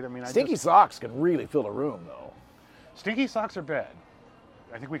flight. I mean, stinky socks can really fill a room, though. Stinky socks are bad.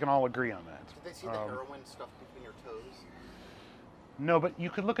 I think we can all agree on that. Did they see the heroin stuff between your toes? No, but you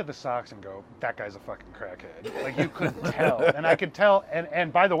could look at the socks and go, that guy's a fucking crackhead. Like, you could tell. And I could tell.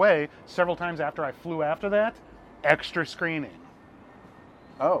 And by the way, several times after I flew after that, extra screening.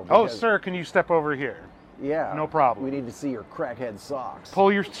 Oh. Oh, because- sir, can you step over here? Yeah. no problem. We need to see your crackhead socks.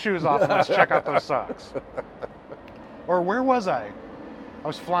 Pull your shoes off and let's check out those socks. Or where was I? I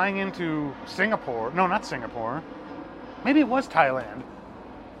was flying into Singapore. No, not Singapore. Maybe it was Thailand.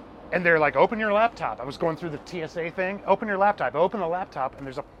 And they're like, open your laptop. I was going through the TSA thing. Open your laptop. I open the laptop and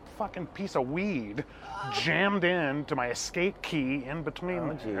there's a fucking piece of weed jammed in to my escape key in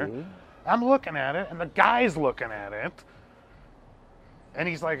between there. gee. I'm looking at it and the guy's looking at it. And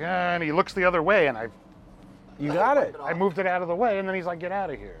he's like, and he looks the other way and You got it. I moved it out of the way, and then he's like, get out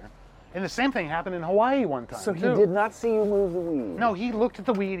of here. And the same thing happened in Hawaii one time, So he too. did not see you move the weed. No, he looked at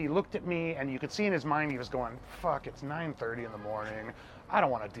the weed, he looked at me, and you could see in his mind he was going, fuck, it's 9:30 in the morning. I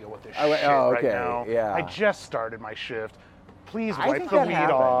don't want to deal with this Oh, shit okay, right now. yeah. I just started my shift. Please I wipe think the that weed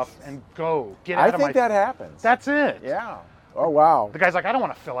happens. off and go. Get I out of my... think that happens. That's it. Yeah. Oh wow. The guy's like, I don't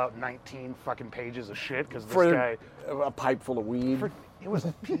want to fill out 19 fucking pages of shit because this For guy... a pipe full of weed. It was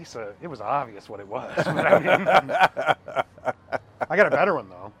a piece of... It was obvious what it was. But I mean, I got a better one,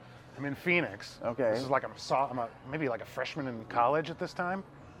 though. I'm in Phoenix. Okay. This is like maybe like a freshman in college at this time.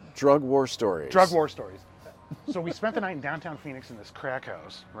 Drug war stories. Drug war stories. So we spent the night in downtown Phoenix in this crack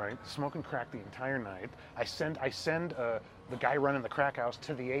house, right? Smoking crack the entire night. I send the guy running the crack house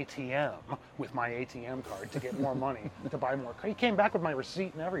to the ATM with my ATM card to get more money to buy more. He came back with my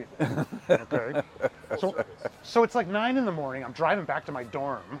receipt and everything. Okay. So it's like 9 in the morning. I'm driving back to my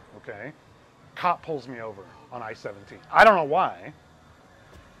dorm. Okay. Cop pulls me over on I-17. I don't know why.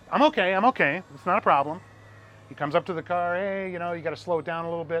 I'm okay. It's not a problem. He comes up to the car. Hey, you got to slow it down a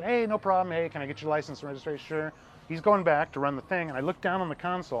little bit. Hey, no problem. Hey, can I get your license and registration? Sure. He's going back to run the thing, and I look down on the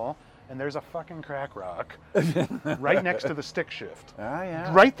console, and there's a fucking crack rock right next to the stick shift. Ah,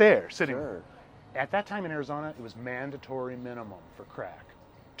 yeah. Right there, sitting. Sure. At that time in Arizona, it was mandatory minimum for crack.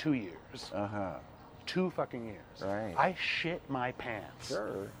 2 years. Uh-huh. 2 fucking years. Right. I shit my pants.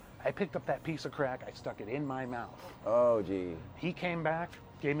 Sure. I picked up that piece of crack. I stuck it in my mouth. Oh, gee. He came back,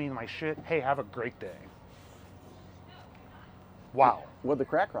 gave me my shit. Hey, have a great day. Wow. What'd the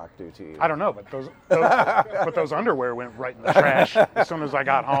crack rock do to you? I don't know, but those underwear went right in the trash as soon as I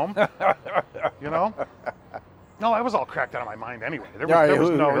got home. No, I was all cracked out of my mind anyway. There was right.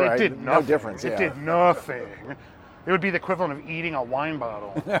 it did No nothing. difference, It yeah. did nothing. It would be the equivalent of eating a wine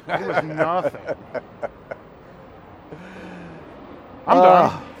bottle. It was nothing. I'm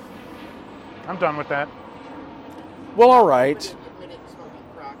done. I'm done with that. Well, all right. Admitted smoking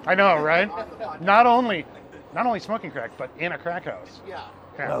crack. I know, right? On the podcast. Not only smoking crack, but in a crack house. Yeah.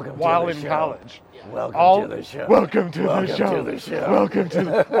 Welcome to while the in show. college. Welcome to the show. Welcome to Welcome the show. to the show. Welcome to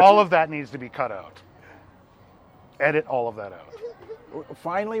the, all of that needs to be cut out. Edit all of that out.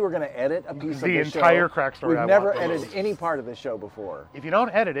 Finally, we're going to edit a piece of The the entire show. crack story We've I never want edited removed. any part of the show before. If you don't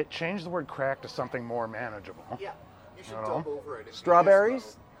edit it, change the word crack to something more manageable. Yeah, you should I don't dub know. over it. It's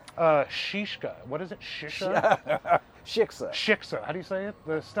Strawberries? Shishka. What is it? Shisha? Shiksa. Shiksa. How do you say it?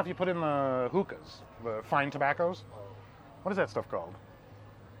 The stuff you put in the hookahs, the fine tobaccos. What is that stuff called?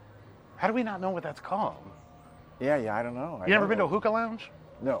 How do we not know what that's called? Yeah, I don't know. You never been to a hookah lounge?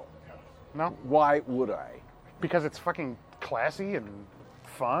 No. No? Why would I? Because it's fucking classy and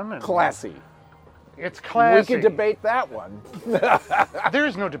fun and Classy. It's classy. We could debate that one. There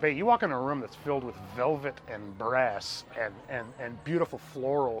is no debate. You walk in a room that's filled with velvet and brass and beautiful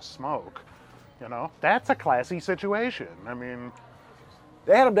floral smoke. You know, that's a classy situation. I mean,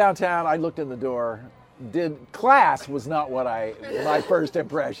 They had them downtown. I looked in the door. Class was not what my first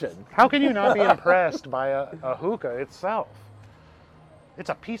impression. how can you not be impressed by a hookah itself? It's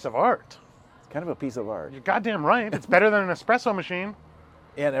a piece of art. It's kind of a piece of art. You're goddamn right. It's better than an espresso machine.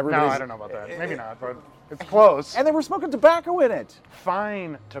 And No, everybody's I don't know about that. Maybe not, but it's close. And they were smoking tobacco in it.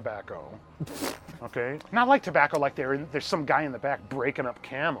 Fine tobacco. Okay? Not like tobacco like there's some guy in the back breaking up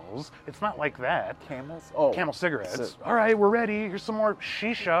Camels. It's not like that. Camels? Oh. Camel cigarettes. So- All right, we're ready. Here's some more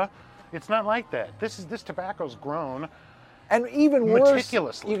shisha. It's not like that. This tobacco's grown. And even worse,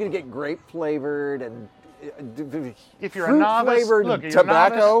 Meticulously. you can get grape flavored and If you're a novice, flavored look, you're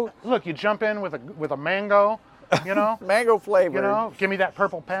tobacco, a novice, look, you jump in with a mango, you know, mango flavored. you know, give me that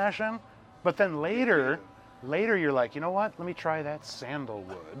purple passion. But then later you're like, you know what? Let me try that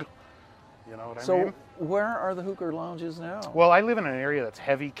sandalwood. You know what I So mean? where are the hookah lounges now? Well, I live in an area that's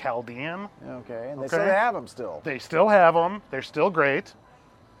heavy Chaldean. Okay, and they Okay. say they have them still They still have them. They're still great.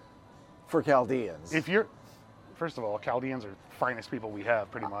 for Chaldeans. If you're, first of all, Chaldeans are the finest people we have,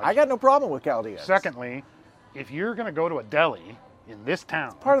 pretty much. I got no problem with Chaldeans. Secondly, if you're going to go to a deli in this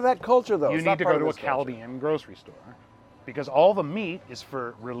town, Part of that culture, though. you It's need not to part go of to a this culture. Chaldean grocery store because all the meat is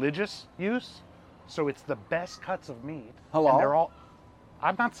for religious use. So it's the best cuts of meat. Halal? And they're all.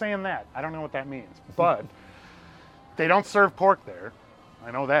 I'm not saying that. I don't know what that means, but they don't serve pork there.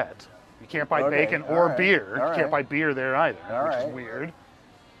 I know that. You can't buy Okay, bacon all or right, beer. all You can't right. buy beer there either, All which right. is weird.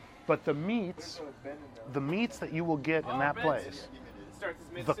 But the meats that you will get in that place,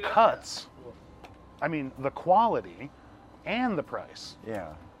 the cuts, I mean, the quality and the price. Yeah.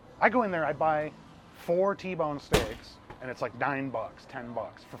 I go in there, I buy 4 T-bone steaks, and it's like $9, $10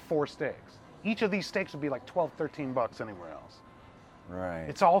 for 4 steaks. Each of these steaks would be like $12, $13 anywhere else. Right.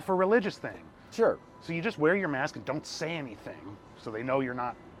 It's all for religious thing. Sure. So you just wear your mask and don't say anything, so they know you're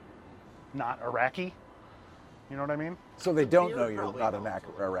not Iraqi. You know what I mean? So they don't know you're not an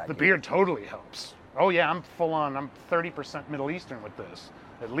Iraqi. The beard totally helps. Oh yeah, I'm full on. I'm 30% Middle Eastern with this,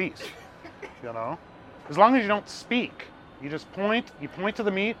 at least. You know, as long as you don't speak, you just point. You point to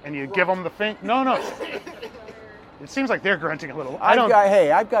the meat and you give them the thing. No. It seems like they're grunting a little. I've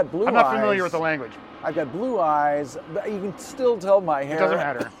got blue eyes. I'm not familiar with the language. I've got blue eyes, but you can still tell my hair. doesn't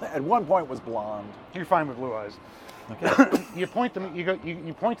matter. At one point was blonde. You're fine with blue eyes. Okay. You point the meat.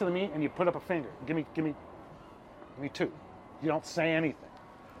 You point to the meat and you put up a finger. Give me 2. You don't say anything.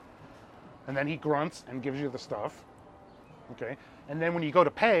 And then he grunts and gives you the stuff. Okay. And then when you go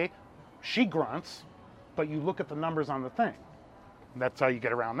to pay, she grunts, but you look at the numbers on the thing. And that's how you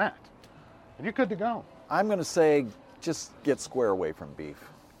get around that. And you're good to go. I'm going to say just get square away from beef.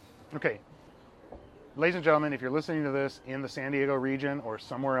 Okay. Ladies and gentlemen, if you're listening to this in the San Diego region or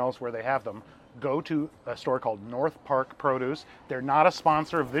somewhere else where they have them, go to a store called North Park Produce. They're not a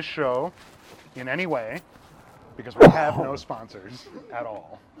sponsor of this show in any way because we have no sponsors at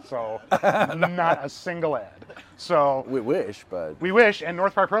all. So not a single ad. So We wish, but we wish, and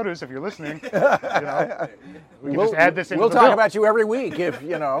North Park Produce, if you're listening, you know, we can just add this into we'll the talk bill. about you every week if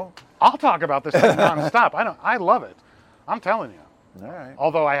you know. I'll talk about this thing nonstop. I love it. I'm telling you. All right.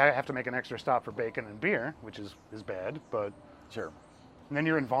 Although I have to make an extra stop for bacon and beer, which is bad, but Sure. and then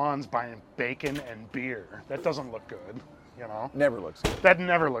you're in Vaughn's buying bacon and beer. That doesn't look good, you know? Never looks good. That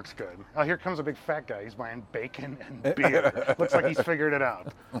never looks good. Oh, here comes a big fat guy. He's buying bacon and beer. Looks like he's figured it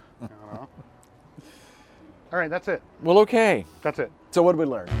out. You know? All right, that's it. Well, okay. That's it. So what did we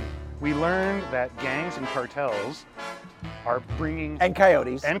learn? We learned that gangs and cartels are bringing And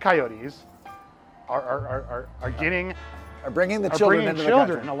coyotes and coyotes are getting are bringing the are children bringing into children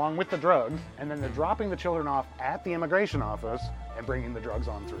the country. along with the drugs, and then they're dropping the children off at the immigration office and bringing the drugs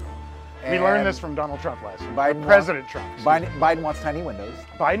on through. We learned And this from Donald Trump last year. Biden President Trump. Biden wants tiny windows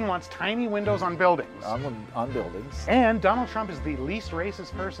Biden wants tiny windows on buildings. on buildings. And Donald Trump is the least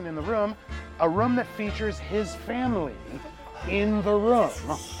racist person in the room, a room that features his family. in the room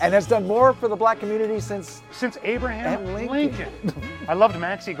And has done more for the black community since since Abraham And Lincoln. I loved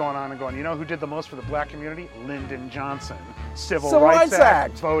Maxie going on and going, you know who did the most for the black community? Lyndon Johnson. Civil Rights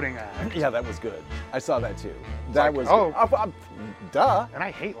Act, Voting Act. Yeah, that was good. I saw that too. That like, was oh. duh. And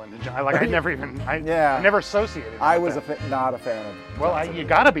I hate Lyndon Johnson. Like I never even, I never associated. I with was that. not a fan of. Well, Johnson. you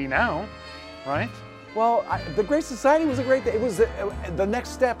gotta be now, right? Well, the Great Society was a great thing. It was the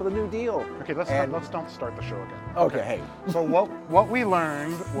next step of the New Deal. Okay, let's don't start the show again. Okay, hey. So what we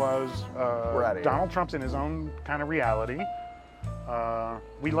learned was We're outta here. Donald Trump's in his own kind of reality.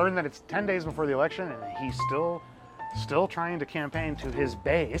 We learned that it's 10 days before the election, and he's still trying to campaign to his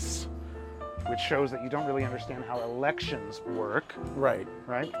base, which shows that you don't really understand how elections work. Right.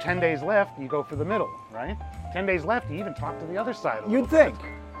 Right? 10 days left, you go for the middle. Right? 10 days left, you even talk to the other side. You'd think.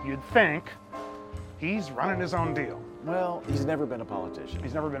 You'd think. He's running his own deal. Well, he's never been a politician.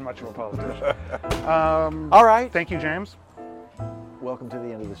 He's never been much of a politician. All right. Thank you, James. Welcome to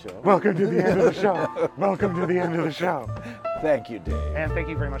the end of the show. Welcome to the end of the show. Welcome to the end of the show. Thank you, Dave. And thank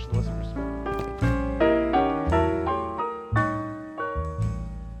you very much to the listeners.